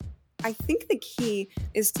I think the key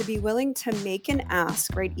is to be willing to make an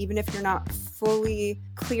ask, right? Even if you're not fully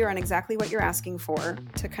clear on exactly what you're asking for,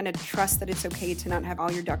 to kind of trust that it's okay to not have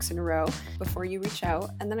all your ducks in a row before you reach out.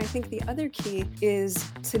 And then I think the other key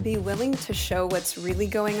is to be willing to show what's really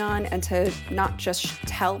going on and to not just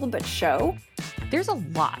tell, but show. There's a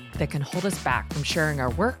lot that can hold us back from sharing our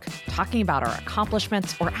work, talking about our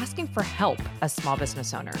accomplishments, or asking for help as small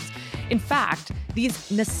business owners. In fact,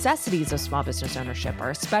 these necessities of small business ownership are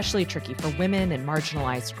especially tricky for women and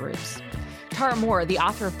marginalized groups. Tara Moore, the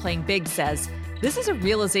author of Playing Big, says, this is a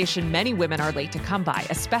realization many women are late to come by,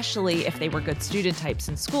 especially if they were good student types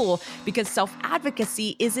in school, because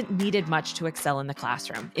self-advocacy isn't needed much to excel in the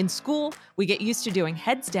classroom. In school, we get used to doing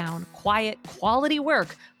heads down, quiet, quality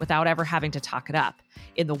work without ever having to talk it up.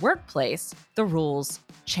 In the workplace, the rules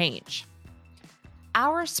change.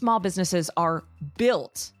 Our small businesses are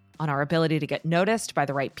built on our ability to get noticed by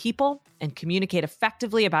the right people and communicate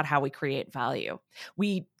effectively about how we create value.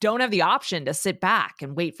 We don't have the option to sit back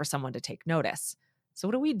and wait for someone to take notice. So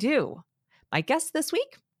what do we do? My guest this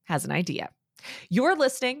week has an idea. You're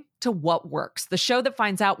listening to What Works, the show that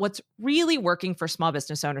finds out what's really working for small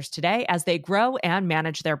business owners today as they grow and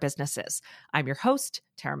manage their businesses. I'm your host,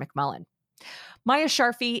 Tara McMullen. Maya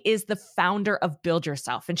Sharfy is the founder of Build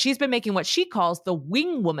Yourself, and she's been making what she calls the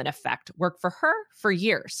wing woman effect work for her for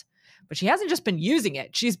years. But she hasn't just been using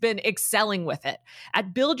it, she's been excelling with it.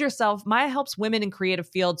 At Build Yourself, Maya helps women in creative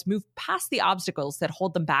fields move past the obstacles that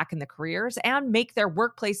hold them back in their careers and make their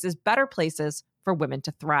workplaces better places for women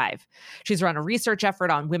to thrive. She's run a research effort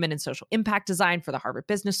on women in social impact design for the Harvard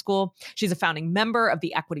Business School. She's a founding member of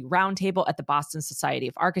the Equity Roundtable at the Boston Society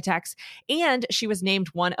of Architects, and she was named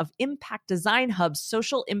one of Impact Design Hub's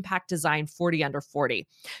Social Impact Design 40 Under 40.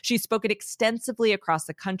 She's spoken extensively across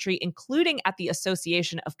the country, including at the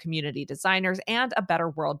Association of Community Designers and A Better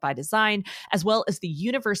World by Design, as well as the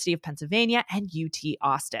University of Pennsylvania and UT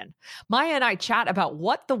Austin. Maya and I chat about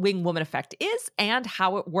what the wing woman effect is and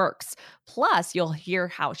how it works. Plus, you'll hear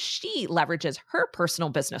how she leverages her personal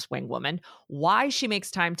business wing woman, why she makes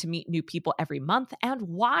time to meet new people every month, and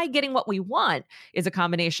why getting what we want is a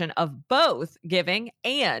combination of both giving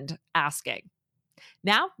and asking.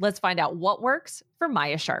 Now, let's find out what works for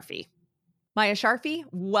Maya Sharfy. Maya Sharfy,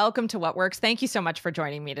 welcome to What Works. Thank you so much for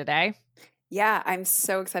joining me today. Yeah, I'm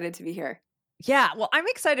so excited to be here. Yeah, well, I'm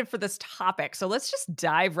excited for this topic. So let's just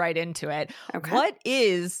dive right into it. Okay. What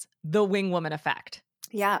is the wing woman effect?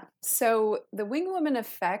 Yeah. So the wing woman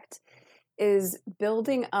effect is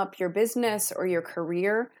building up your business or your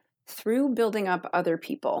career through building up other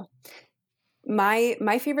people. My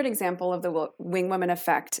favorite example of the wing woman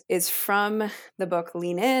effect is from the book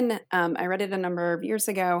Lean In. I read it a number of years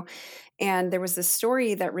ago, and there was this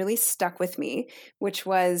story that really stuck with me, which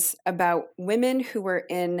was about women who were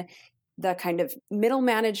in the kind of middle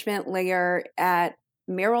management layer at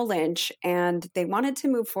Merrill Lynch, and they wanted to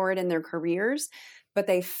move forward in their careers, but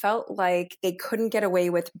they felt like they couldn't get away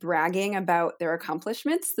with bragging about their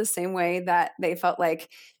accomplishments the same way that they felt like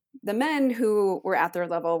the men who were at their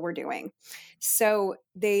level were doing. So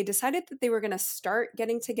they decided that they were going to start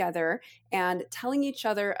getting together and telling each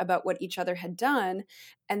other about what each other had done.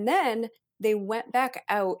 And then they went back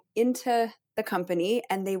out into the company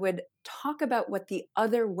and they would talk about what the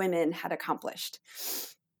other women had accomplished.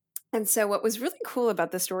 And so what was really cool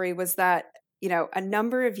about the story was that, you know, a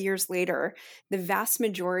number of years later, the vast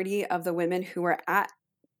majority of the women who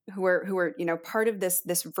were you know, part of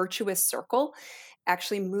this virtuous circle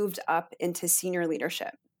actually moved up into senior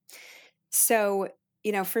leadership. So,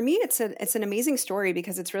 you know, for me, it's an amazing story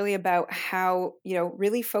because it's really about how, you know,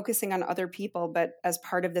 really focusing on other people, but as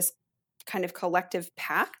part of this kind of collective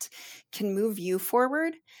pact can move you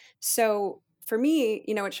forward. So for me,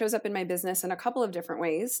 you know, it shows up in my business in a couple of different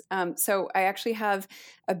ways. So I actually have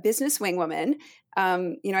a business wing woman.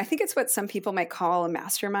 You know, I think it's what some people might call a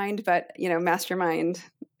mastermind, but, you know, mastermind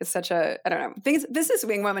is such a, I don't know, business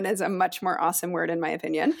wing woman is a much more awesome word in my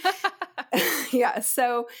opinion. Yeah.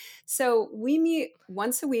 So we meet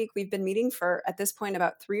once a week. We've been meeting for, at this point,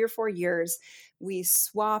 about 3 or 4 years. We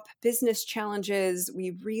swap business challenges.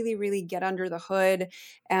 We really, really get under the hood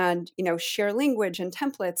and, you know, share language and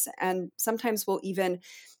templates. And sometimes we'll even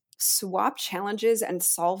swap challenges and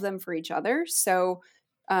solve them for each other. So,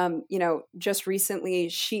 you know, just recently,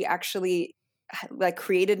 she actually like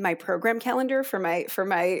created my program calendar for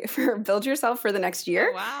Build Yourself for the next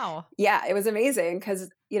year. Oh, wow. Yeah, it was amazing because,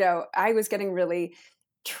 you know, I was getting really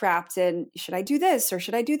trapped in, should I do this or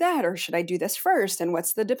should I do that or should I do this first? And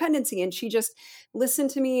what's the dependency? And she just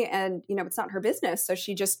listened to me and, you know, it's not her business. So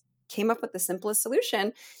she just came up with the simplest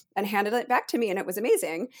solution and handed it back to me. And it was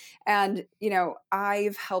amazing. And, you know,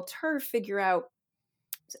 I've helped her figure out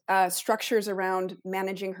structures around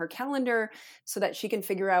managing her calendar so that she can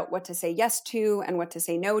figure out what to say yes to and what to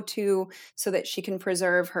say no to so that she can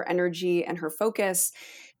preserve her energy and her focus.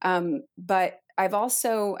 But I've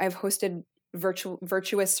hosted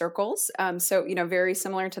virtuous circles. So, very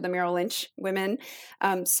similar to the Merrill Lynch women.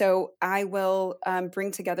 So I will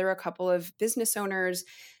bring together a couple of business owners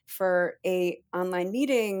for a online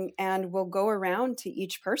meeting, and we'll go around to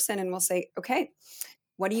each person and we'll say, okay,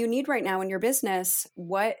 what do you need right now in your business?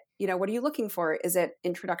 What are you looking for? Is it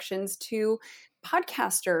introductions to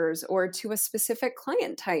podcasters or to a specific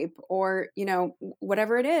client type or,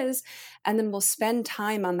 whatever it is? And then we'll spend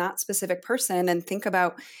time on that specific person and think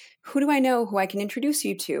about, who do I know who I can introduce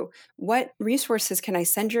you to? What resources can I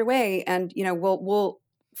send your way? And, we'll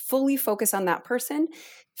fully focus on that person,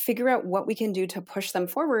 figure out what we can do to push them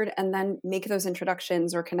forward, and then make those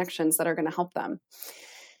introductions or connections that are going to help them.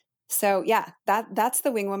 So yeah, that's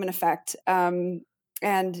the wing woman effect. And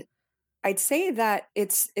I'd say that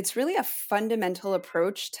it's really a fundamental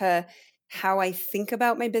approach to how I think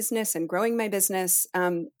about my business and growing my business.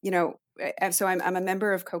 So I'm a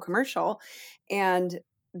member of Co-Commercial, and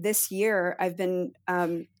this year I've been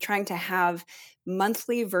trying to have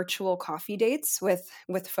monthly virtual coffee dates with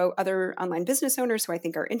other online business owners who I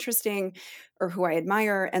think are interesting or who I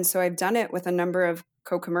admire. And so I've done it with a number of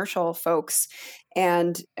Co-Commercial folks.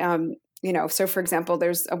 And, so for example,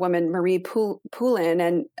 there's a woman, Marie Poulin,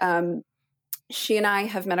 and she and I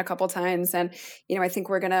have met a couple times. And, I think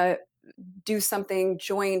we're going to do something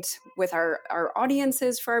joint with our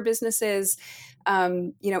audiences for our businesses.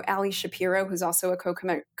 Ali Shapiro, who's also a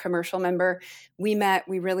Co-Commercial member, we met,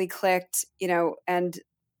 we really clicked, and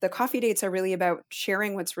the coffee dates are really about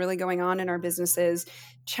sharing what's really going on in our businesses,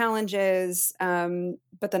 challenges,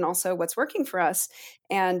 but then also what's working for us.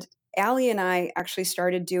 And Ali and I actually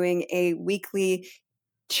started doing a weekly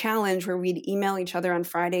challenge where we'd email each other on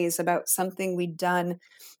Fridays about something we'd done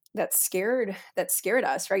that scared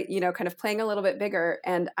us, right? Kind of playing a little bit bigger.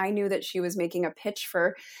 And I knew that she was making a pitch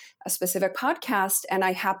for a specific podcast, and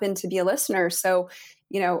I happened to be a listener. So,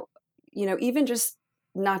 even just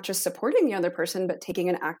not just supporting the other person, but taking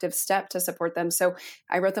an active step to support them. So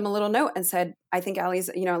I wrote them a little note and said, I think Ali's,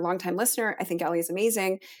 a longtime listener. I think Ali is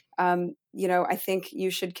amazing. I think you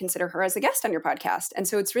should consider her as a guest on your podcast. And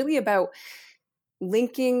so it's really about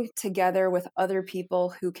linking together with other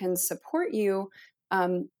people who can support you,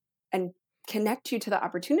 and connect you to the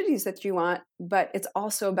opportunities that you want. But it's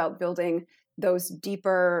also about building those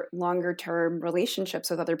deeper, longer term relationships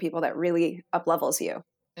with other people that really up levels you.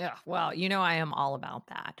 Yeah, well, I am all about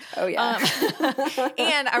that. Oh, yeah.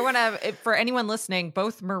 And I want to, for anyone listening,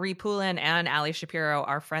 both Marie Poulin and Ali Shapiro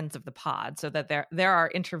are friends of the pod, so that there are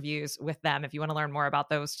interviews with them if you want to learn more about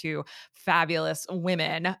those two fabulous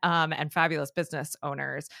women and fabulous business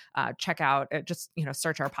owners. Check out,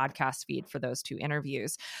 search our podcast feed for those two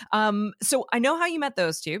interviews. So I know how you met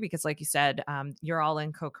those two because, like you said, you're all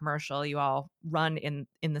in Co-Commercial. You all run in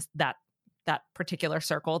that particular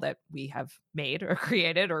circle that we have made or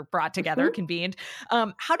created or brought together, convened.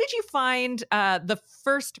 How did you find the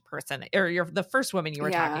first person or the first woman you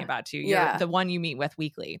were talking about the one you meet with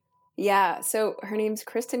weekly? Yeah. So her name's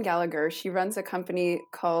Kristen Gallagher. She runs a company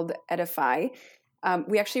called Edify.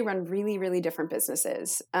 We actually run really, really different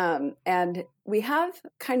businesses. And we have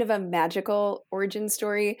kind of a magical origin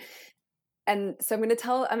story. And so I'm going to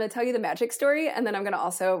tell you the magic story, and then I'm going to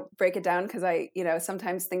also break it down because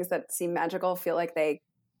sometimes things that seem magical feel like they,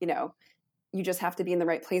 you just have to be in the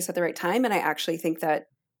right place at the right time. And I actually think that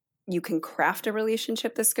you can craft a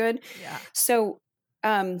relationship this good. Yeah. So,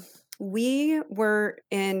 we were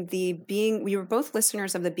both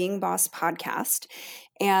listeners of the Being Boss podcast.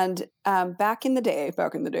 And, back in the day,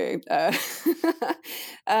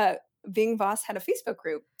 Being Boss had a Facebook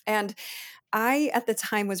group, and I, at the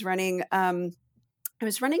time, was running,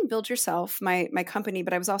 Build Yourself, my company,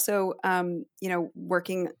 but I was also,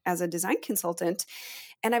 working as a design consultant.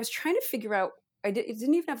 And I was trying to figure out, I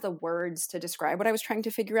didn't even have the words to describe what I was trying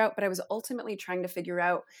to figure out, but I was ultimately trying to figure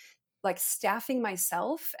out, like, staffing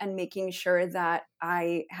myself and making sure that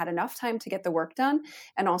I had enough time to get the work done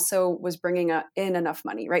and also was bringing in enough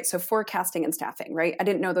money, right? So forecasting and staffing, right? I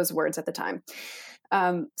didn't know those words at the time.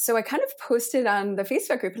 So I kind of posted on the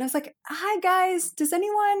Facebook group and I was like, hi guys, does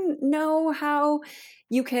anyone know how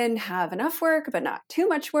you can have enough work, but not too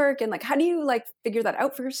much work? And like, how do you figure that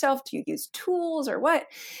out for yourself? Do you use tools or what?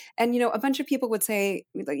 And, a bunch of people would say,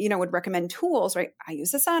 would recommend tools, right? I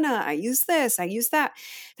use Asana, I use this, I use that.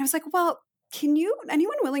 And I was like, well,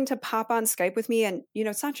 anyone willing to pop on Skype with me? And,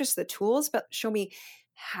 it's not just the tools, but show me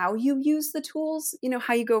how you use the tools,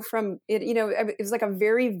 how you go from it, it was like a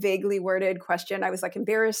very vaguely worded question. I was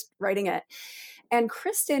embarrassed writing it. And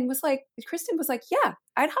Kristen was like, yeah,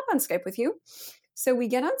 I'd hop on Skype with you. So we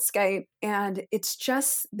get on Skype and it's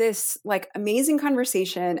just this like amazing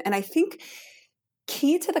conversation. And I think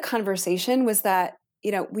key to the conversation was that,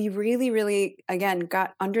 we really, really, again,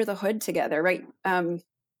 got under the hood together, right? And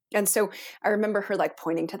so I remember her like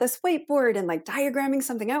pointing to this whiteboard and like diagramming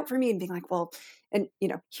something out for me and being like, well, and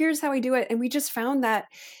here's how I do it. And we just found that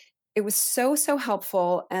it was so, so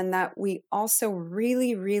helpful, and that we also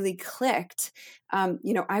really, really clicked.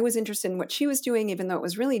 I was interested in what she was doing, even though it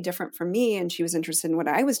was really different from me, and she was interested in what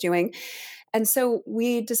I was doing. And so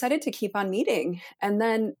we decided to keep on meeting. And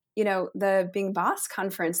then, the Being Boss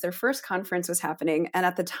conference, their first conference was happening. And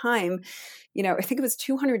at the time, I think it was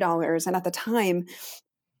 $200. And at the time,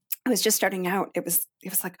 I was just starting out. It was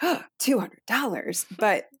like, oh, $200.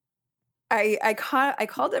 But I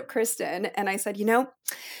called up Kristen and I said,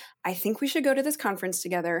 I think we should go to this conference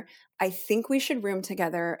together. I think we should room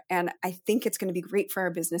together. And I think it's going to be great for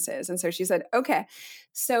our businesses. And so she said, okay.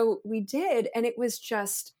 So we did. And it was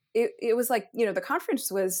just, it was like, the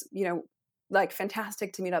conference was, like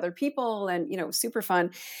fantastic to meet other people and, super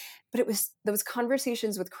fun. But it was those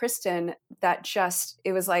conversations with Kristen that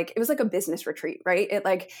it was like a business retreat, right? It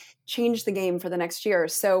like changed the game for the next year.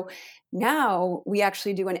 So now we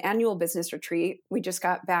actually do an annual business retreat. We just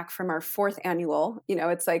got back from our 4th annual.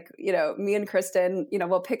 It's like, me and Kristen,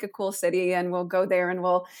 we'll pick a cool city and we'll go there and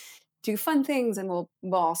we'll do fun things. And we'll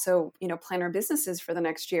also, plan our businesses for the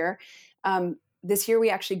next year. This year we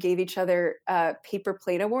actually gave each other paper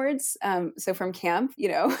plate awards. So from camp,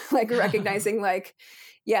 like recognizing like,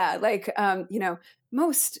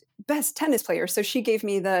 most best tennis player. So she gave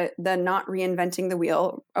me the not reinventing the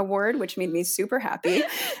wheel award, which made me super happy.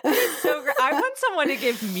 So I want someone to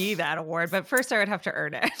give me that award, but first I would have to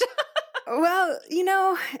earn it. Well,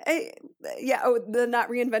 the not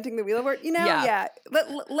reinventing the wheel award, yeah.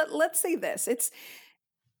 Let's say this.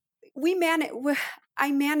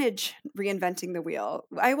 I manage reinventing the wheel.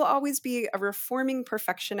 I will always be a reforming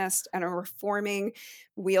perfectionist and a reforming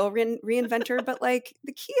wheel reinventor. But like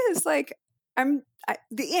the key is like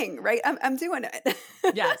the ing, right? I'm doing it.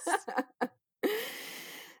 Yes.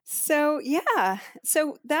 So yeah,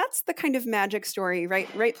 so that's the kind of magic story, right?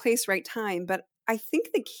 Right place, right time. But I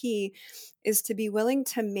think the key is to be willing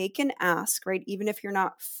to make an ask, right? Even if you're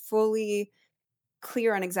not fully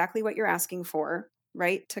clear on exactly what you're asking for.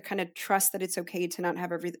 Right? To kind of trust that it's okay to not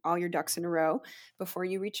have all your ducks in a row before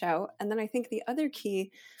you reach out. And then I think the other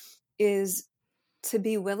key is to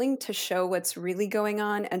be willing to show what's really going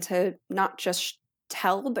on and to not just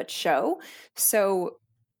tell, but show. So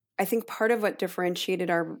I think part of what differentiated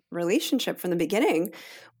our relationship from the beginning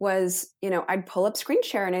was, I'd pull up screen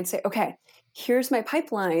share and I'd say, okay, here's my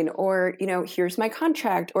pipeline, or, here's my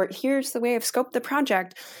contract, or here's the way I've scoped the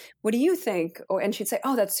project. What do you think? And she'd say,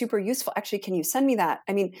 oh, that's super useful. Actually, can you send me that?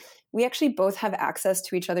 I mean, we actually both have access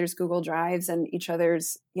to each other's Google Drives and each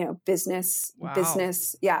other's, business.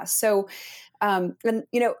 Yeah. So, and,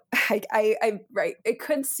 I right. It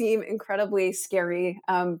could seem incredibly scary.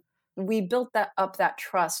 We built that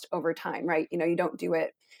trust over time, right? You don't do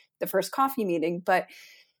it the first coffee meeting, but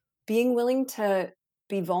being willing to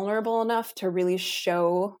be vulnerable enough to really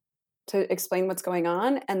show, to explain what's going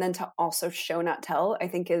on, and then to also show, not tell, I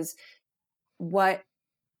think is what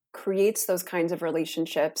creates those kinds of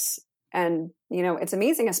relationships. And, it's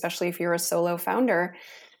amazing, especially if you're a solo founder.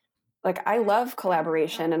 Like I love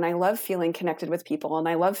collaboration and I love feeling connected with people. And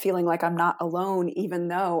I love feeling like I'm not alone, even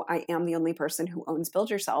though I am the only person who owns Build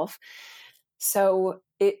Yourself. So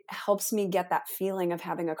it helps me get that feeling of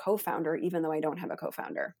having a co-founder, even though I don't have a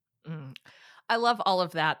co-founder. Mm. I love all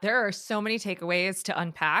of that. There are so many takeaways to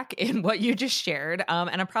unpack in what you just shared.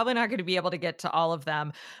 And I'm probably not going to be able to get to all of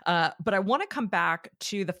them. But I want to come back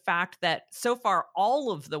to the fact that so far,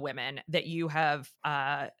 all of the women that you have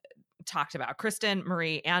talked about, Kristen,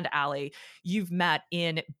 Marie, and Allie, you've met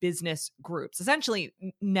in business groups, essentially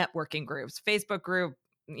networking groups, Facebook group,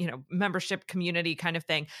 membership community kind of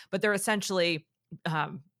thing. But they're essentially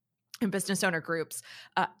business owner groups.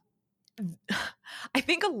 I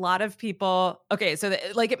think a lot of people, okay, so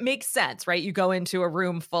it makes sense, right? You go into a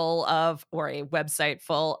room full of, or a website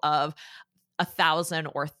full of 1,000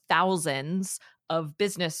 or thousands of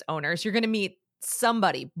business owners, you're going to meet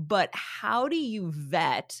somebody, but how do you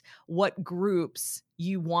vet what groups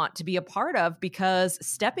you want to be a part of? Because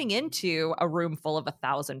stepping into a room full of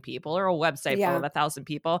 1,000 people or a website full of 1,000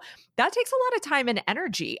 people, that takes a lot of time and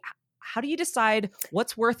energy. How do you decide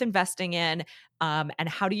what's worth investing in? And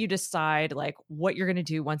how do you decide like what you're going to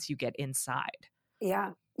do once you get inside?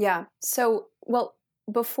 Yeah. Yeah. So, well,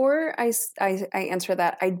 before I answer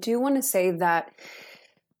that, I do want to say that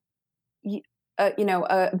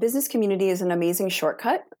a business community is an amazing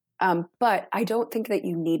shortcut, but I don't think that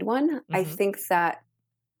you need one. Mm-hmm. I think that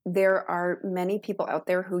there are many people out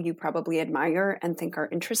there who you probably admire and think are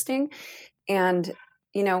interesting. And,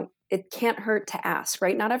 it can't hurt to ask,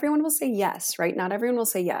 right? Not everyone will say yes, right? Not everyone will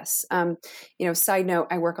say yes. Side note,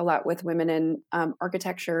 I work a lot with women in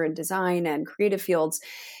architecture and design and creative fields.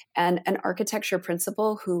 And an architecture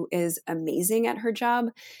principal who is amazing at her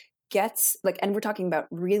job gets and we're talking about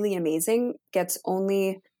really amazing, gets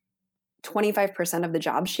only 25% of the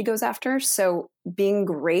jobs she goes after. So being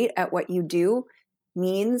great at what you do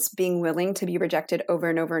means being willing to be rejected over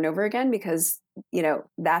and over and over again, because,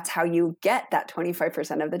 that's how you get that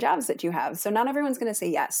 25% of the jobs that you have. So not everyone's going to say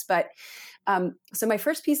yes. But so my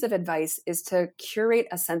first piece of advice is to curate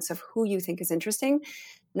a sense of who you think is interesting,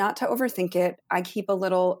 not to overthink it. I keep a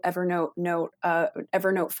little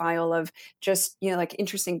Evernote file of just,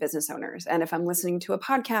 interesting business owners. And if I'm listening to a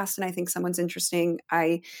podcast and I think someone's interesting,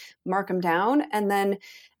 I mark them down. And then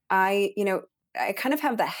I kind of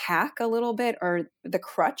have the hack a little bit, or the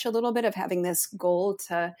crutch a little bit, of having this goal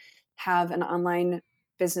to have an online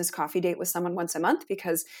business coffee date with someone once a month,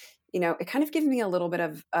 because, it kind of gives me a little bit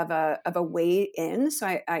of a way in. So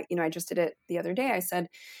I just did it the other day. I said,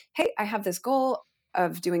 hey, I have this goal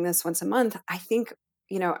of doing this once a month. I think,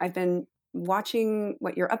 I've been watching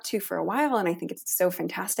what you're up to for a while, and I think it's so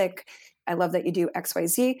fantastic. I love that you do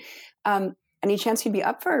XYZ. Any chance you'd be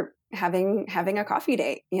up for having a coffee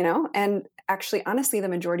date, And actually, honestly, the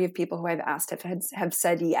majority of people who I've asked have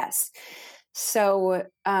said yes. So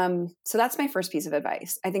that's my first piece of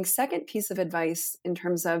advice. I think second piece of advice, in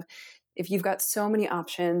terms of if you've got so many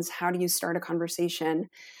options, how do you start a conversation?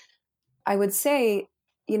 I would say,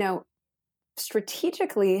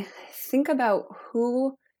 strategically think about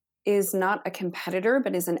who is not a competitor,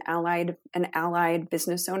 but is an allied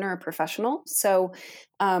business owner, a professional. So,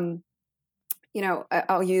 I'll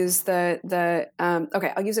use I'll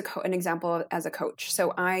use an example as a coach.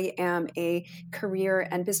 So I am a career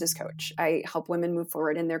and business coach. I help women move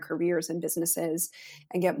forward in their careers and businesses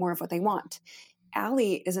and get more of what they want.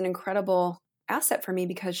 Allie is an incredible asset for me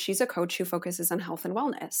because she's a coach who focuses on health and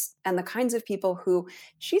wellness. And the kinds of people who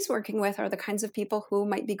she's working with are the kinds of people who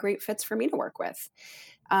might be great fits for me to work with.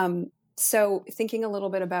 So thinking a little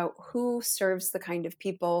bit about who serves the kind of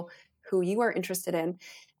people who you are interested in.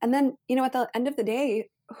 And then, at the end of the day,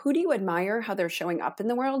 who do you admire, how they're showing up in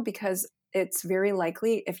the world? Because it's very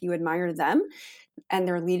likely, if you admire them and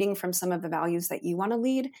they're leading from some of the values that you want to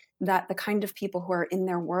lead, that the kind of people who are in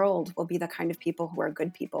their world will be the kind of people who are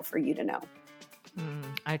good people for you to know.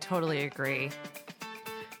 I totally agree.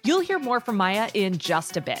 You'll hear more from Maya in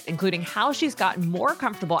just a bit, including how she's gotten more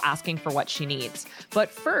comfortable asking for what she needs. But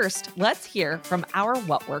first, let's hear from our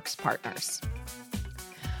What Works partners.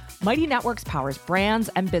 Mighty Networks powers brands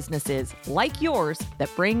and businesses like yours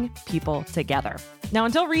that bring people together. Now,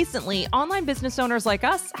 until recently, online business owners like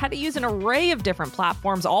us had to use an array of different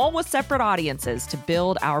platforms, all with separate audiences, to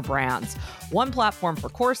build our brands. One platform for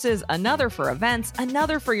courses, another for events,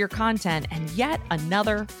 another for your content, and yet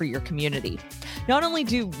another for your community. Not only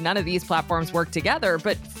do none of these platforms work together,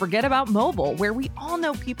 but forget about mobile, where we all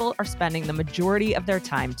know people are spending the majority of their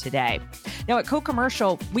time today. Now, at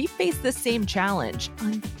Co-Commercial, we faced this same challenge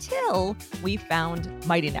until we found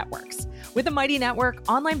Mighty Networks. With the Mighty Network,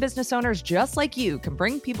 online business owners just like you can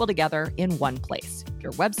bring people together in one place.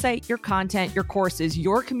 Your website, your content, your courses,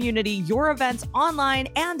 your community, your events online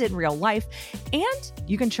and in real life, and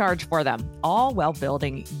you can charge for them, all while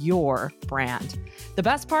building your brand. The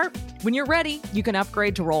best part? When you're ready, you can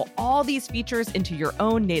upgrade to roll all these features into your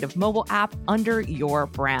own native mobile app under your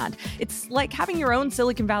brand. It's like having your own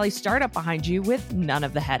Silicon Valley startup behind you with none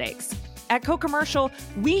of the headaches. At Co-Commercial,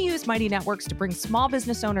 we use Mighty Networks to bring small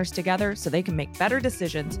business owners together so they can make better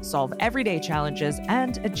decisions, solve everyday challenges,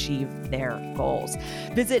 and achieve their goals.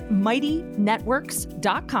 Visit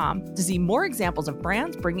MightyNetworks.com to see more examples of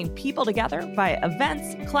brands bringing people together via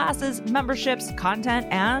events, classes, memberships, content,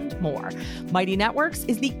 and more. Mighty Networks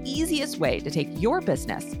is the easiest way to take your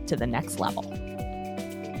business to the next level.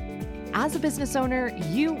 As a business owner,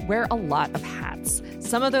 you wear a lot of hats.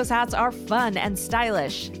 Some of those hats are fun and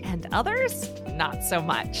stylish, and others, not so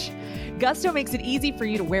much. Gusto makes it easy for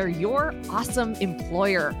you to wear your awesome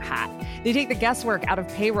employer hat. They take the guesswork out of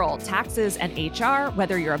payroll, taxes, and HR,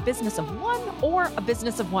 whether you're a business of one or a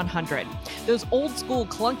business of 100. Those old school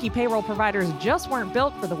clunky payroll providers just weren't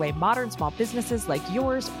built for the way modern small businesses like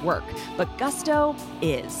yours work, but Gusto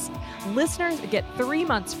is. Listeners get 3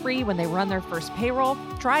 months free when they run their first payroll.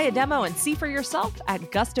 Try a demo and see for yourself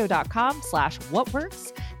at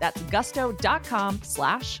gusto.com/whatworks. That's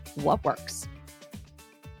gusto.com/whatworks.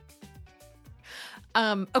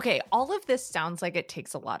 Okay, all of this sounds like it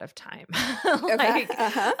takes a lot of time. Okay. Like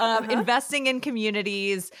Uh-huh. Uh-huh. investing in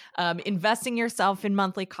communities, investing yourself in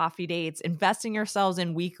monthly coffee dates, investing yourselves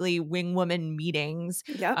in weekly Wing Woman meetings.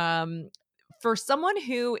 Yep. For someone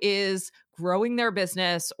who is growing their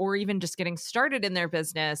business or even just getting started in their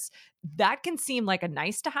business, that can seem like a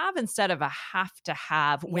nice to have instead of a have to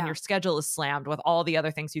have when Yeah. your schedule is slammed with all the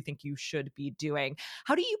other things you think you should be doing.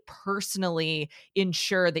 How do you personally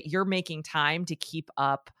ensure that you're making time to keep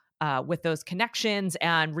up with those connections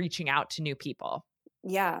and reaching out to new people?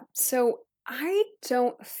 Yeah. So I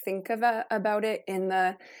don't think about it in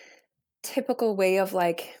the typical way of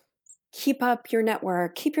like, keep up your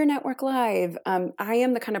network, keep your network live. I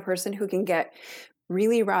am the kind of person who can get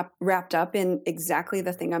really wrapped up in exactly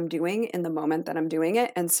the thing I'm doing in the moment that I'm doing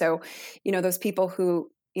it. And so, those people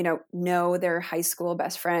who, know their high school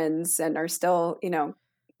best friends and are still,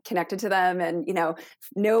 connected to them and,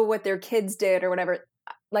 know what their kids did or whatever.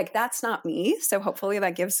 Like that's not me. So hopefully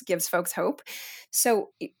that gives folks hope. So,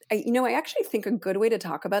 I actually think a good way to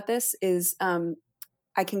talk about this is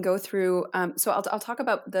I can go through. So I'll talk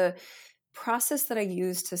about the process that I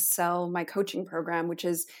use to sell my coaching program, which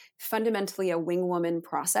is fundamentally a wing woman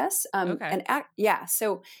process. Okay.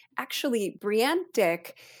 So actually, Brienne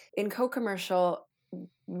Dick in co-commercial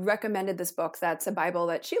recommended this book that's a Bible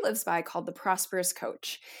that she lives by called The Prosperous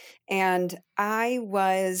Coach. And I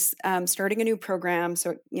was starting a new program.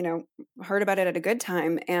 So, heard about it at a good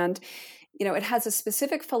time. And, it has a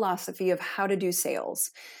specific philosophy of how to do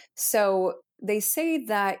sales. So they say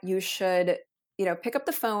that you should, pick up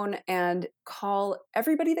the phone and call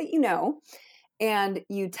everybody that you know, and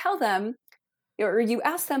you tell them or you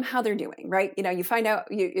ask them how they're doing, right? You find out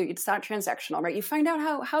it's not transactional, right? You find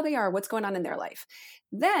out how they are, what's going on in their life.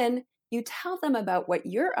 Then you tell them about what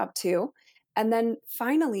you're up to, and then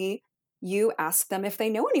finally you ask them if they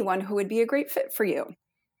know anyone who would be a great fit for you.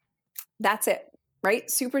 That's it, right?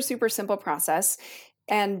 Super super simple process.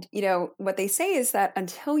 And what they say is that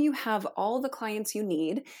until you have all the clients you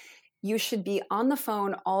need, you should be on the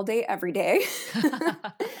phone all day, every day,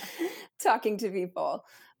 talking to people,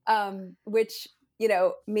 which,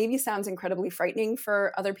 maybe sounds incredibly frightening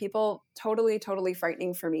for other people. Totally, totally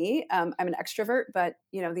frightening for me. I'm an extrovert, but,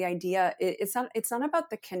 the idea, it's not about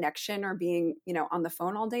the connection or being, on the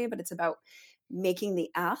phone all day, but it's about making the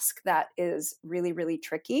ask that is really, really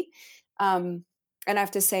tricky. And I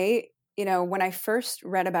have to say, when I first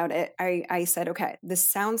read about it, I said, okay, this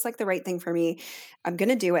sounds like the right thing for me. I'm going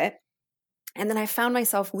to do it. And then I found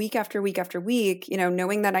myself week after week after week,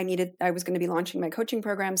 knowing that I was going to be launching my coaching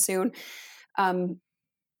program soon, um,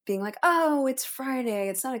 being like, oh, it's Friday.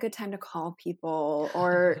 It's not a good time to call people.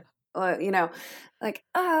 Or, like,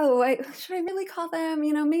 oh, should I really call them?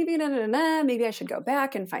 Maybe, maybe I should go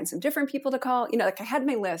back and find some different people to call. Like I had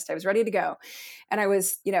my list, I was ready to go. And I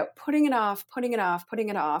was, putting it off, putting it off, putting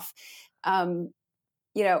it off. Um,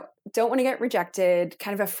 don't want to get rejected,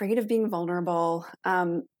 kind of afraid of being vulnerable,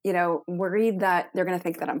 worried that they're going to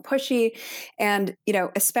think that I'm pushy. And,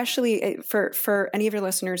 especially for any of your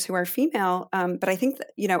listeners who are female, but I think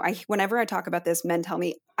that, whenever I talk about this, men tell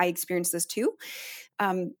me I experience this too.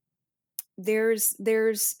 There's,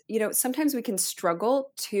 sometimes we can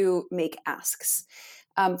struggle to make asks.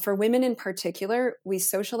 For women in particular, we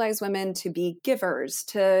socialize women to be givers,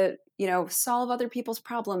 to, solve other people's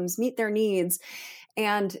problems, meet their needs.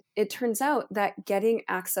 And it turns out that getting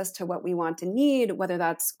access to what we want and need, whether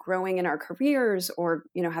that's growing in our careers or,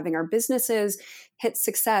 having our businesses hit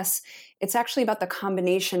success, it's actually about the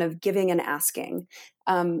combination of giving and asking.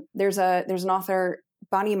 There's an author,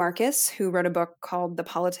 Bonnie Marcus, who wrote a book called The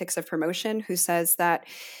Politics of Promotion, who says that,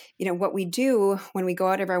 what we do when we go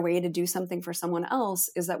out of our way to do something for someone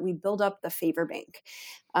else is that we build up the favor bank.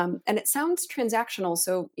 And it sounds transactional.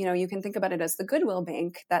 So, you can think about it as the goodwill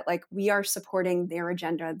bank, that like we are supporting their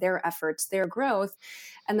agenda, their efforts, their growth.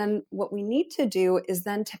 And then what we need to do is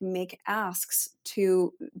then to make asks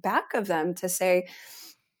to back of them to say,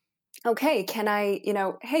 okay, can I,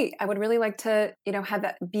 hey, I would really like to, have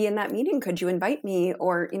that be in that meeting. Could you invite me?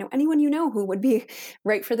 Or, anyone who would be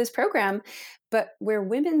right for this program. But where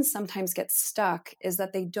women sometimes get stuck is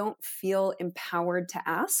that they don't feel empowered to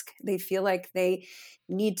ask. They feel like they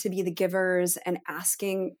need to be the givers, and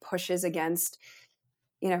asking pushes against,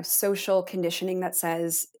 social conditioning that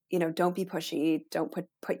says, don't be pushy, don't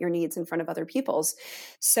put your needs in front of other people's.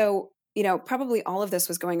 So, probably all of this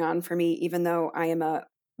was going on for me, even though I am a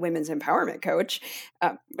women's empowerment coach.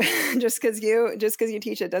 Just because you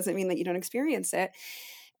teach it doesn't mean that you don't experience it.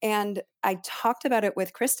 And I talked about it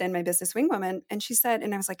with Kristen, my business wing woman, and she said,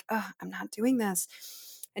 and I was like, oh, I'm not doing this.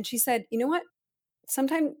 And she said, you know what?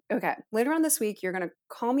 Okay, later on this week, you're going to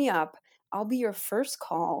call me up. I'll be your first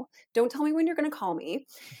call. Don't tell me when you're going to call me.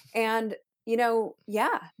 And,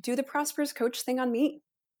 do the prosperous coach thing on me.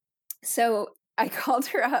 So I called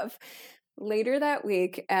her up later that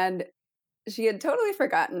week, and she had totally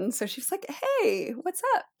forgotten. So she was like, "Hey, what's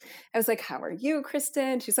up?" I was like, "How are you,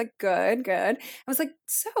 Kristen?" She's like, "Good, good." I was like,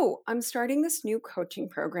 "So I'm starting this new coaching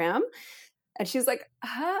program." And she's like,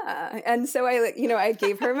 And so I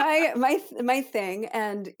gave her my thing,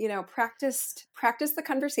 and, practiced the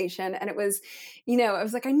conversation. And it was, I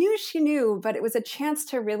was like, I knew she knew, but it was a chance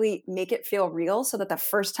to really make it feel real, so that the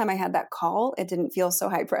first time I had that call, it didn't feel so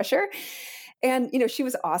high pressure. And, she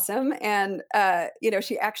was awesome. And,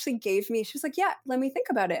 she actually gave me, she was like, "Yeah, let me think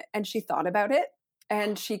about it." And she thought about it.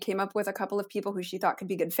 And she came up with a couple of people who she thought could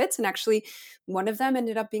be good fits. And actually one of them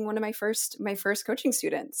ended up being one of my first coaching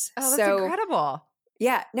students. Oh, that's incredible.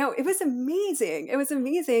 Yeah, no, it was amazing. It was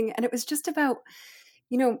amazing. And it was just about,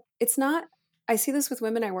 it's not, I see this with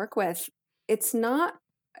women I work with. Sometimes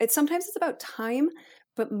it's about time,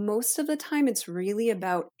 but most of the time it's really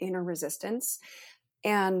about inner resistance.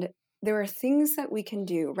 And there are things that we can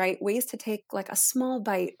do, right? Ways to take like a small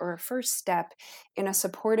bite or a first step in a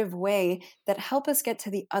supportive way that help us get to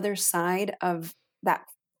the other side of that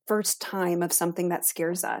first time of something that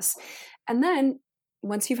scares us. And then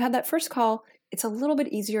once you've had that first call, it's a little bit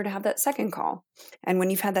easier to have that second call. And when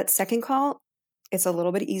you've had that second call, it's a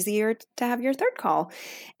little bit easier to have your third call.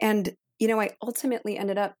 And, I ultimately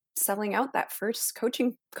ended up selling out that first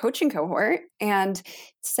coaching cohort, and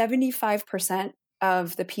 75%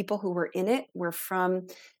 of the people who were in it were from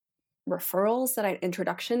referrals that I had,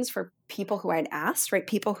 introductions for people who I'd asked, right?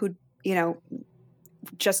 People who,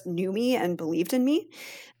 just knew me and believed in me,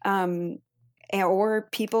 or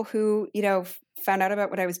people who, found out about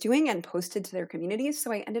what I was doing and posted to their communities.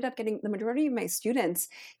 So I ended up getting the majority of my students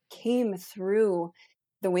came through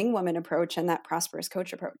the Wing Woman approach and that prosperous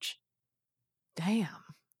coach approach. Damn.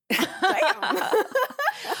 Damn.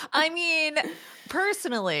 I mean,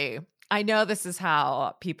 personally, I know this is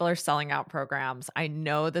how people are selling out programs. I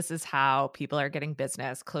know this is how people are getting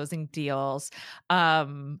business, closing deals.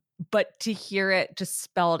 But to hear it just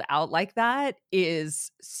spelled out like that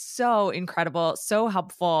is so incredible, so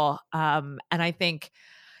helpful. And I think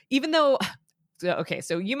even though, okay,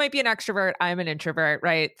 so you might be an extrovert, I'm an introvert,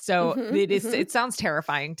 right? So it sounds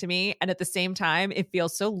terrifying to me. And at the same time, it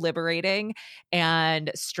feels so liberating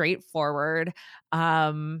and straightforward.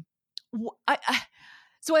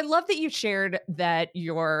 So I love that you shared that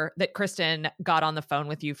Kristen got on the phone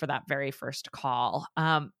with you for that very first call.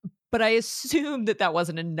 But I assume that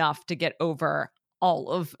wasn't enough to get over all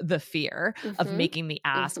of the fear of making the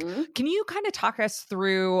ask. Can you kind of talk us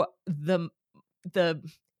through the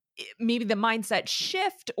maybe the mindset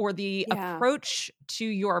shift or the approach to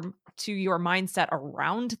your mindset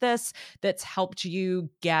around this that's helped you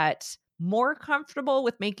get more comfortable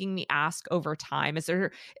with making the ask over time?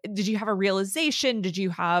 Did you have a realization? Did you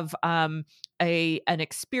have an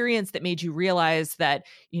experience that made you realize that,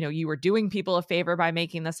 you were doing people a favor by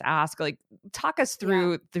making this ask? Like, talk us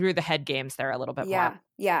through the head games there a little bit more.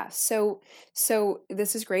 Yeah. So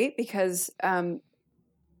this is great because,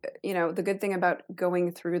 the good thing about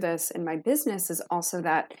going through this in my business is also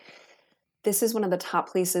that this is one of the top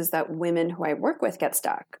places that women who I work with get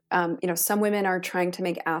stuck. Some women are trying to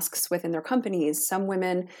make asks within their companies. Some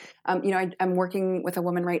women, I'm working with a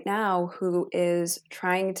woman right now who is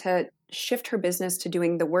trying to shift her business to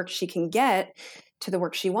doing the work she can get to the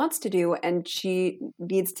work she wants to do. And she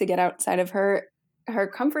needs to get outside of her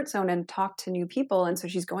comfort zone and talk to new people. And so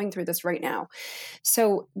she's going through this right now.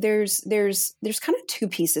 So there's kind of two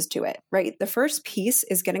pieces to it, right? The first piece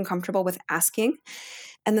is getting comfortable with asking.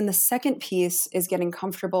 And then the second piece is getting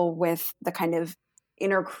comfortable with the kind of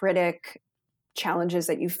inner critic challenges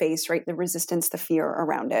that you face, right? The resistance, the fear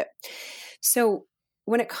around it. So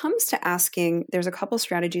when it comes to asking, there's a couple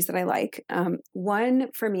strategies that I like.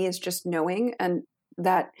 One for me is just knowing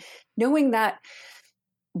that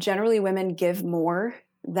generally women give more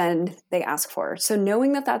than they ask for. So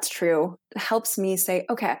knowing that that's true helps me say,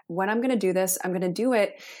 okay, when I'm going to do this, I'm going to do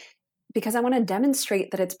it because I want to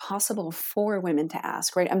demonstrate that it's possible for women to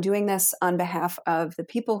ask, right? I'm doing this on behalf of the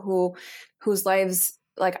people whose lives,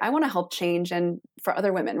 like, I want to help change, and for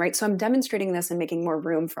other women, right? So I'm demonstrating this and making more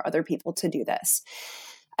room for other people to do this.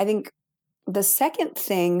 I think the second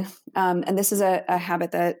thing, and this is a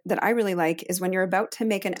habit that I really like, is when you're about to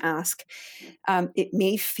make an ask, it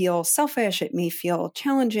may feel selfish, it may feel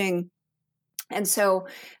challenging. And so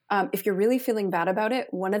if you're really feeling bad about it,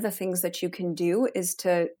 one of the things that you can do is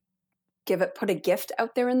to put a gift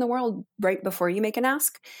out there in the world right before you make an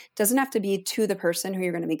ask. It doesn't have to be to the person who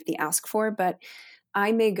you're going to make the ask for, but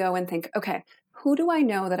I may go and think, okay, who do I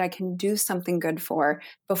know that I can do something good for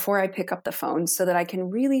before I pick up the phone so that I can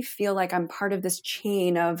really feel like I'm part of this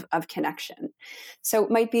chain of connection? So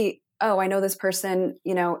it might be, oh, I know this person,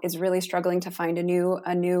 is really struggling to find a new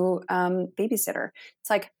babysitter. It's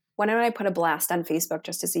like, why don't I put a blast on Facebook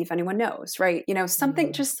just to see if anyone knows, right?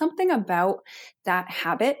 Just something about that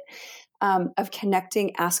habit of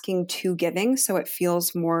connecting, asking to giving. So it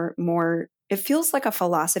feels it feels like a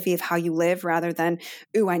philosophy of how you live rather than,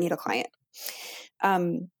 ooh, I need a client.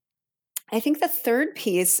 I think the third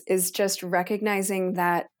piece is just recognizing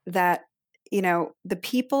that the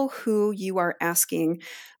people who you are asking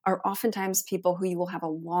are oftentimes people who you will have a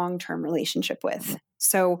long-term relationship with.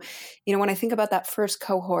 So, when I think about that first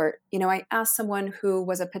cohort, I asked someone who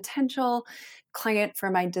was a potential client for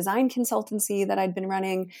my design consultancy that I'd been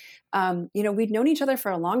running. We'd known each other for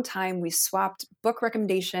a long time. We swapped book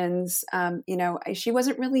recommendations. She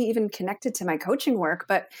wasn't really even connected to my coaching work,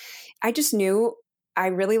 but I just knew I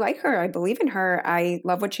really like her. I believe in her. I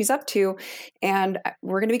love what she's up to. And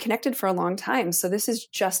we're going to be connected for a long time. So this is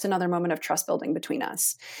just another moment of trust building between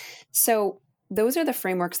us. So those are the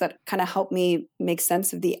frameworks that kind of help me make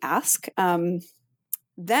sense of the ask.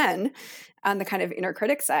 Then on the kind of inner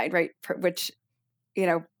critic side, right, which,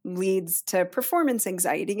 leads to performance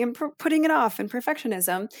anxiety and putting it off and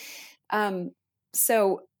perfectionism.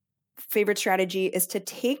 So favorite strategy is to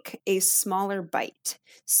take a smaller bite.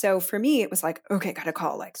 So for me, it was like, okay, got to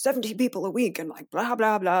call like 70 people a week and like blah,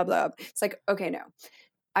 blah, blah, blah. It's like, okay, no,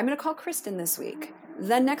 I'm going to call Kristen this week.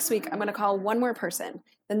 Then next week, I'm going to call one more person.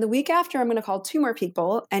 Then the week after, I'm going to call 2 more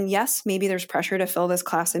people. And yes, maybe there's pressure to fill this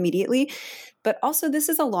class immediately, but also this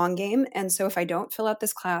is a long game. And so if I don't fill out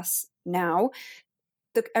this class now,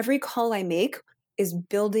 every call I make is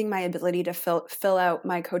building my ability to fill out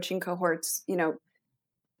my coaching cohorts,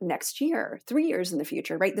 next year, 3 years in the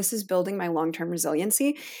future, right? This is building my long-term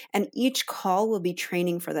resiliency, and each call will be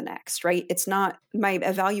training for the next, right? It's not, my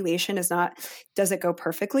evaluation is not, does it go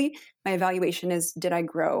perfectly? My evaluation is, did I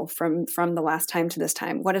grow from the last time to this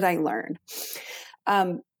time? What did I learn?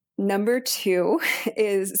 Number 2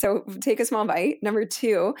 is, so take a small bite. Number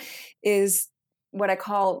 2 is what I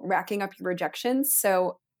call racking up your rejections.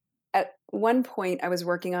 So at one point I was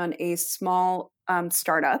working on a small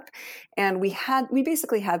startup, and we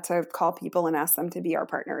basically had to call people and ask them to be our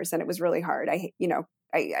partners. And it was really hard.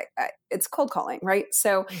 It's cold calling, right?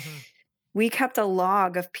 So we kept a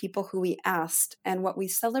log of people who we asked. And what we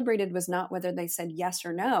celebrated was not whether they said yes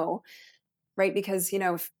or no, right? Because,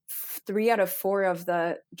 3 out of 4 of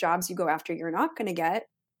the jobs you go after, you're not going to get.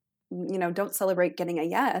 Don't celebrate getting a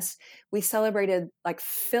yes. We celebrated like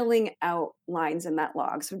filling out lines in that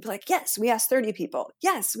log. So we'd be like, yes, we asked 30 people.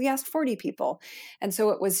 Yes, we asked 40 people. And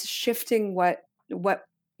so it was shifting what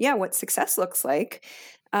success looks like.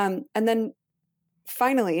 And then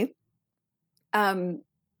finally,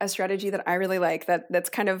 a strategy that I really like that's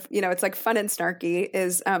kind of, it's like fun and snarky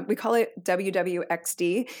is we call it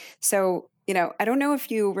WWXD. So, I don't know if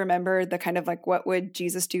you remember the kind of like, what would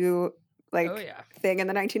Jesus do thing in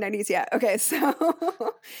the 1990s. Yeah. Okay. So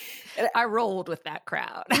I rolled with that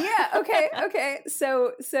crowd. Yeah. Okay.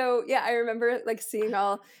 So yeah, I remember like seeing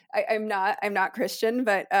all, I'm not Christian,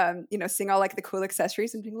 but seeing all like the cool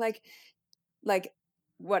accessories and being like,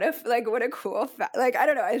 what a cool, I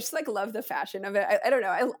don't know. I just like love the fashion of it. I don't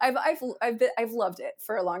know. I've loved it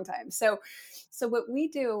for a long time. So what we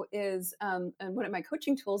do is, and one of my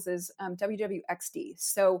coaching tools is WWXD.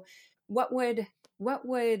 So what would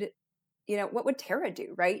Tara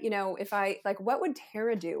do, right? What would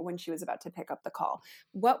Tara do when she was about to pick up the call?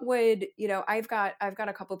 What would, I've got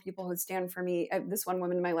a couple of people who stand for me. This one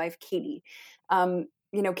woman in my life, Katie.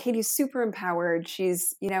 Katie's super empowered.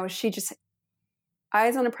 She's, she just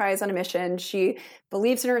eyes on a prize, on a mission. She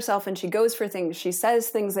believes in herself and she goes for things. She says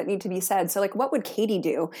things that need to be said. So what would Katie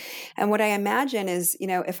do? And what I imagine is,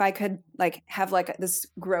 if I could have this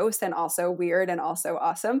gross and also weird and also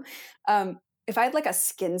awesome, if I had a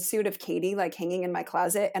skin suit of Katie hanging in my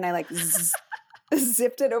closet and I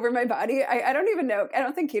zipped it over my body, I don't even know. I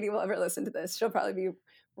don't think Katie will ever listen to this. She'll probably be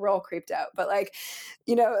real creeped out. But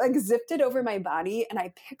zipped it over my body and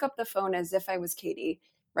I pick up the phone as if I was Katie,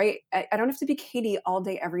 right? I don't have to be Katie all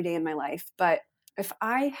day, every day in my life. But if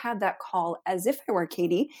I had that call as if I were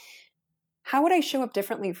Katie, how would I show up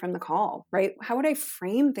differently from the call, right? How would I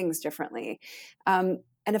frame things differently?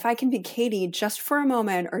 And if I can be Katie just for a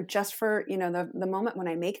moment, or just for, the moment when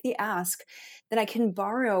I make the ask, then I can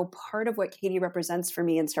borrow part of what Katie represents for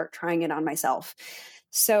me and start trying it on myself.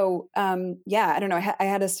 So, I don't know. I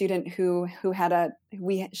had a student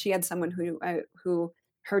she had someone who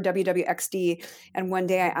her WWXD. And one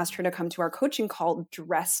day I asked her to come to our coaching call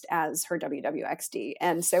dressed as her WWXD.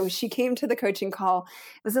 And so she came to the coaching call.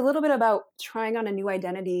 It was a little bit about trying on a new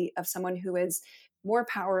identity of someone who is more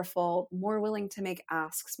powerful, more willing to make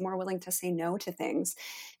asks, more willing to say no to things.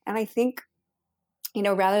 And I think,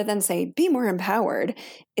 rather than say, be more empowered,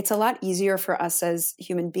 it's a lot easier for us as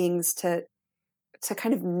human beings to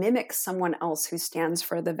kind of mimic someone else who stands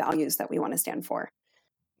for the values that we want to stand for.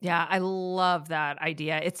 Yeah, I love that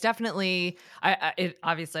idea. It's definitely,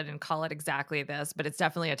 obviously I didn't call it exactly this, but it's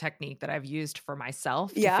definitely a technique that I've used for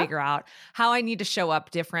myself to figure out how I need to show up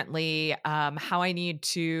differently, how I need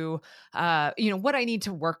to, what I need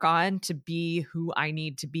to work on to be who I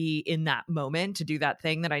need to be in that moment, to do that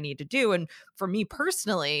thing that I need to do. And for me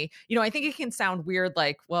personally, I think it can sound weird,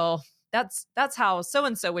 like, well, that's how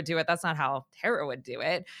so-and-so would do it. That's not how Tara would do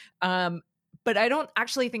it. But I don't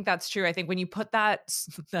actually think that's true. I think when you put that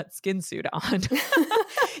skin suit on,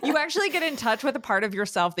 you actually get in touch with a part of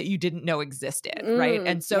yourself that you didn't know existed, right?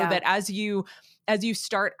 And so that as you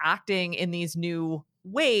start acting in these new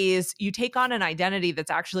ways, you take on an identity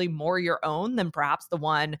that's actually more your own than perhaps the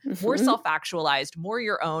one more self-actualized, more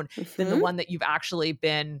your own than the one that you've actually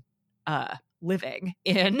been living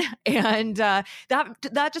in. And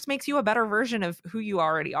that just makes you a better version of who you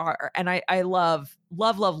already are. And I love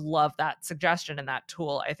that suggestion and that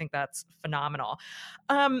tool. I think that's phenomenal.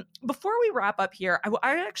 Before we wrap up here,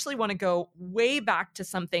 I actually want to go way back to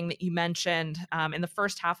something that you mentioned in the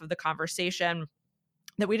first half of the conversation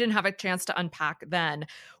that we didn't have a chance to unpack then,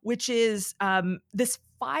 which is this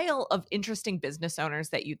file of interesting business owners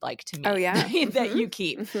that you'd like to meet. Oh, yeah. that you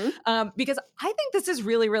keep. Because I think this is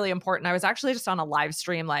really, really important. I was actually just on a live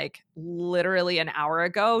stream like literally an hour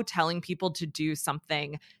ago telling people to do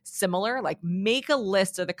something similar, like make a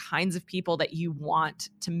list of the kinds of people that you want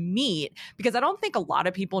to meet, because I don't think a lot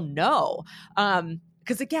of people know.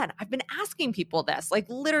 Because again, I've been asking people this, like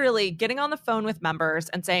literally getting on the phone with members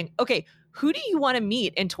and saying, okay, who do you want to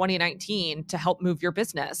meet in 2019 to help move your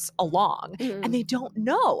business along? And they don't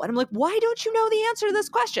know. And I'm like, why don't you know the answer to this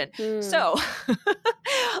question? So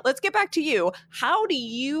let's get back to you. How do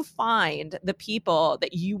you find the people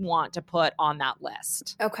that you want to put on that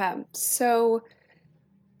list? Okay. So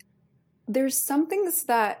there's some things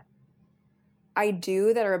that I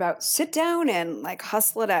do that are about sit down and like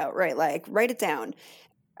hustle it out, right? Like write it down.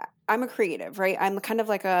 I'm a creative, right? I'm kind of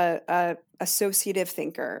like a associative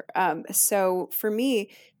thinker. So for me,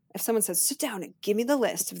 if someone says, sit down and give me the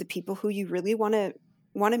list of the people who you really want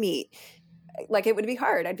to meet, like it would be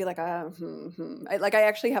hard. I'd be like, I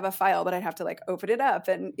actually have a file, but I'd have to like open it up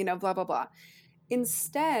and, blah, blah, blah.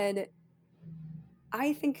 Instead,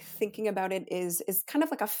 I think thinking about it is kind of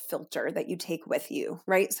like a filter that you take with you,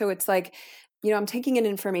 right? So it's like, I'm taking in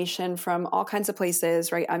information from all kinds of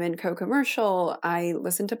places, right? I'm in co-commercial. I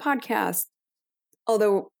listen to podcasts.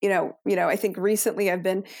 Although, I think recently I've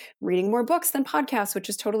been reading more books than podcasts, which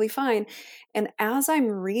is totally fine. And as I'm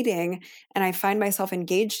reading and I find myself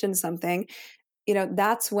engaged in something,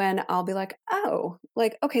 that's when I'll be like, oh,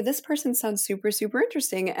 like, okay, this person sounds super, super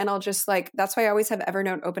interesting. And I'll just like, that's why I always have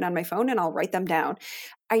Evernote open on my phone and I'll write them down.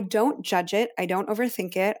 I don't judge it. I don't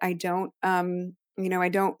overthink it. I don't, I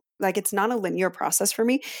don't like, it's not a linear process for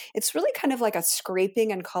me. It's really kind of like a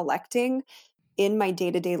scraping and collecting in my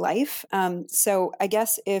day-to-day life. So I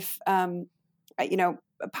guess if,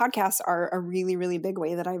 podcasts are a really, really big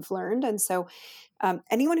way that I've learned. And so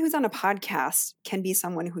anyone who's on a podcast can be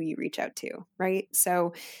someone who you reach out to, right?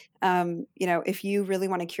 So, if you really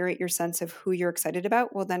want to curate your sense of who you're excited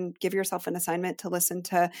about, well, then give yourself an assignment to listen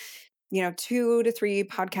to 2 to 3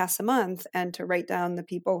 podcasts a month and to write down the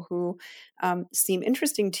people who seem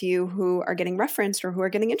interesting to you, who are getting referenced or who are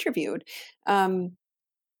getting interviewed.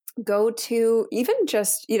 Go to even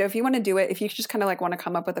just, if you want to do it, if you just kind of like want to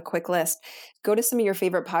come up with a quick list, go to some of your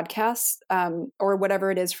favorite podcasts or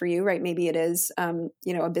whatever it is for you, right? Maybe it is,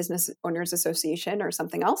 a business owners association or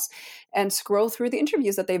something else, and scroll through the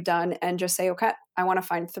interviews that they've done and just say, okay, I want to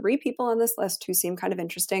find 3 people on this list who seem kind of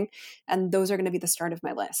interesting. And those are going to be the start of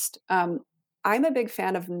my list. I'm a big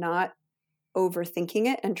fan of not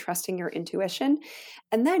overthinking it and trusting your intuition.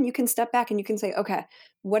 And then you can step back and you can say, okay,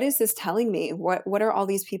 what is this telling me? What are all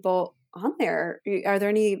these people on there? Are there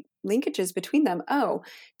any linkages between them? Oh,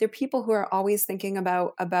 they're people who are always thinking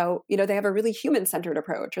about, they have a really human-centered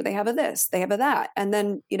approach, or they have a this, they have a that. And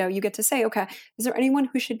then, you get to say, okay, is there anyone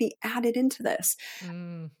who should be added into this?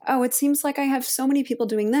 Oh, it seems like I have so many people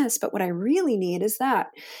doing this, but what I really need is that.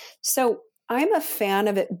 So I'm a fan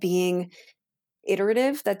of it being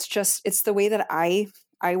iterative. It's the way that I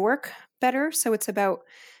work better. So it's about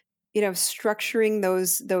structuring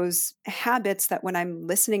those habits that when I'm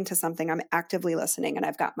listening to something, I'm actively listening and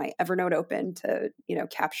I've got my Evernote open to,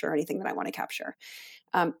 capture anything that I want to capture.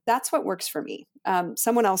 That's what works for me.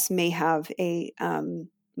 Someone else may have a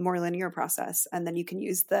more linear process. And then you can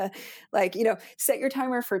use set your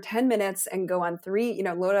timer for 10 minutes and go on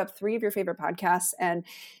load up 3 of your favorite podcasts and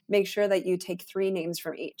make sure that you take 3 names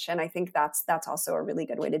from each. And I think that's also a really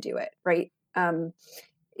good way to do it. Right.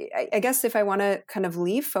 I guess if I want to kind of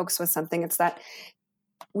leave folks with something, it's that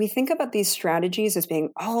we think about these strategies as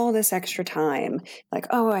being all this extra time, like,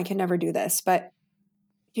 oh, I can never do this. But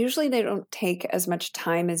usually they don't take as much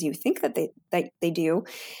time as you think that they do.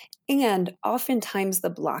 And oftentimes the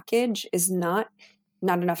blockage is not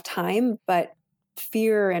enough time, but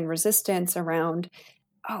fear and resistance around,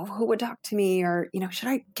 oh, who would talk to me? Or,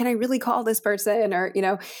 can I really call this person? Or,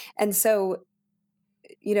 and so,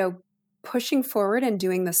 pushing forward and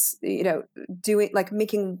doing this,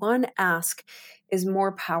 making one ask is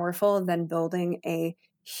more powerful than building a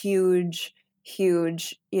huge,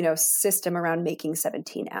 system around making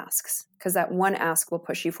 17 asks, because that one ask will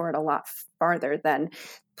push you forward a lot farther than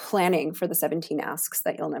planning for the 17 asks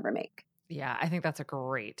that you'll never make. Yeah, I think that's a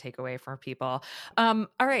great takeaway for people. All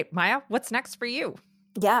right, Maya, what's next for you?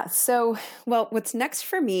 Yeah. So, what's next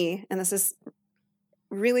for me, and this is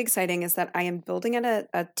really exciting, is that I am building out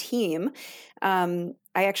a team. I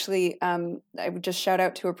actually, I would just shout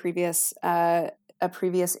out to a previous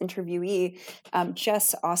interviewee,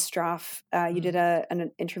 Jess Ostroff. You did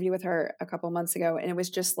an interview with her a couple months ago, and it was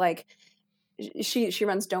just like, she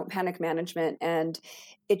runs Don't Panic Management, and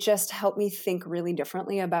it just helped me think really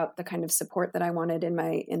differently about the kind of support that I wanted in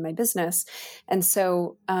my business. And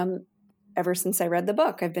so, ever since I read the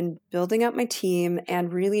book, I've been building up my team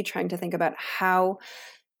and really trying to think about how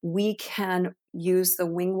we can use the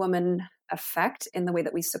wing woman effect in the way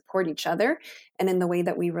that we support each other and in the way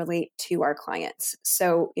that we relate to our clients.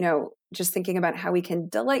 So, just thinking about how we can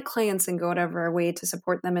delight clients and go out of our way to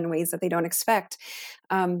support them in ways that they don't expect.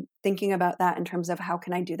 Thinking about that in terms of how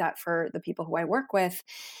can I do that for the people who I work with.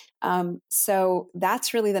 So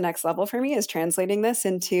that's really the next level for me, is translating this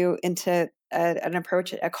into an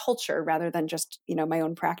approach, a culture, rather than just, my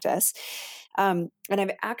own practice. And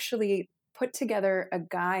I've actually put together a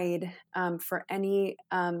guide for any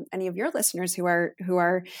of your listeners who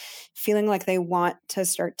are feeling like they want to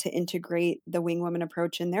start to integrate the wing woman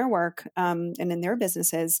approach in their work and in their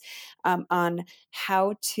businesses, on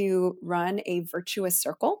how to run a virtuous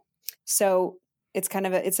circle. So it's kind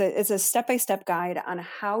of it's a step-by-step guide on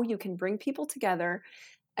how you can bring people together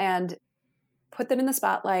and put them in the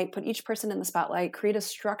spotlight, put each person in the spotlight, create a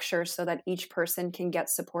structure so that each person can get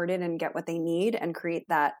supported and get what they need, and create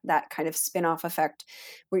that kind of spin-off effect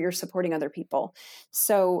where you're supporting other people.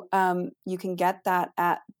 So you can get that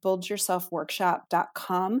at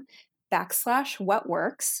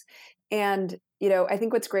buildyourselfworkshop.com/whatworks. And, I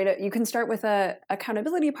think what's great, you can start with a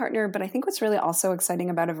accountability partner, but I think what's really also exciting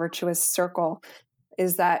about a virtuous circle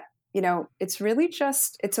is that it's really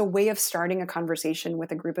it's a way of starting a conversation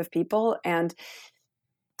with a group of people and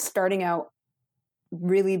starting out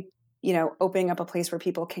really, opening up a place where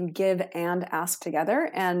people can give and ask together.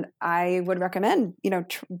 And I would recommend,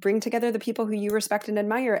 bring together the people who you respect and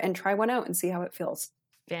admire and try one out and see how it feels.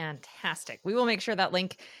 Fantastic. We will make sure that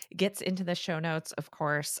link gets into the show notes, of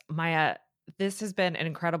course. Maya, this has been an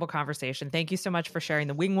incredible conversation. Thank you so much for sharing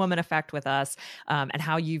the wing woman effect with us, and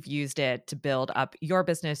how you've used it to build up your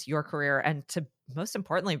business, your career, and to, most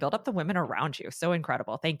importantly, build up the women around you. So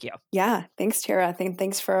incredible. Thank you. Yeah. Thanks, Tara.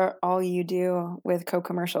 Thanks for all you do with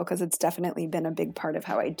Co-Commercial, because it's definitely been a big part of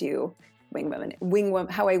how I do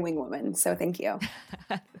how I wing woman. So thank you.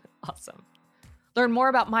 Awesome. Learn more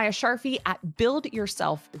about Maya Sharfy at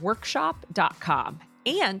buildyourselfworkshop.com.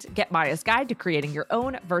 And get Maya's guide to creating your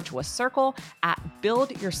own virtuous circle at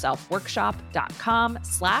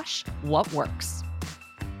buildyourselfworkshop.com/whatworks.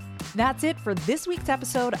 That's it for this week's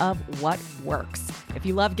episode of What Works. If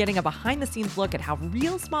you love getting a behind-the-scenes look at how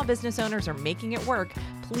real small business owners are making it work,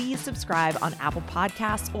 please subscribe on Apple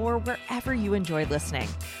Podcasts or wherever you enjoy listening.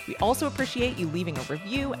 We also appreciate you leaving a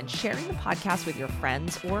review and sharing the podcast with your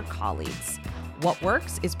friends or colleagues. What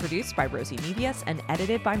Works is produced by Rosie Nevius and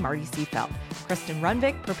edited by Marty Seafelt. Kristen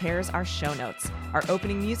Runvik prepares our show notes. Our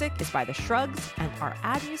opening music is by The Shrugs, and our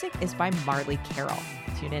ad music is by Marley Carroll.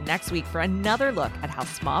 Tune in next week for another look at how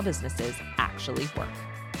small businesses actually work.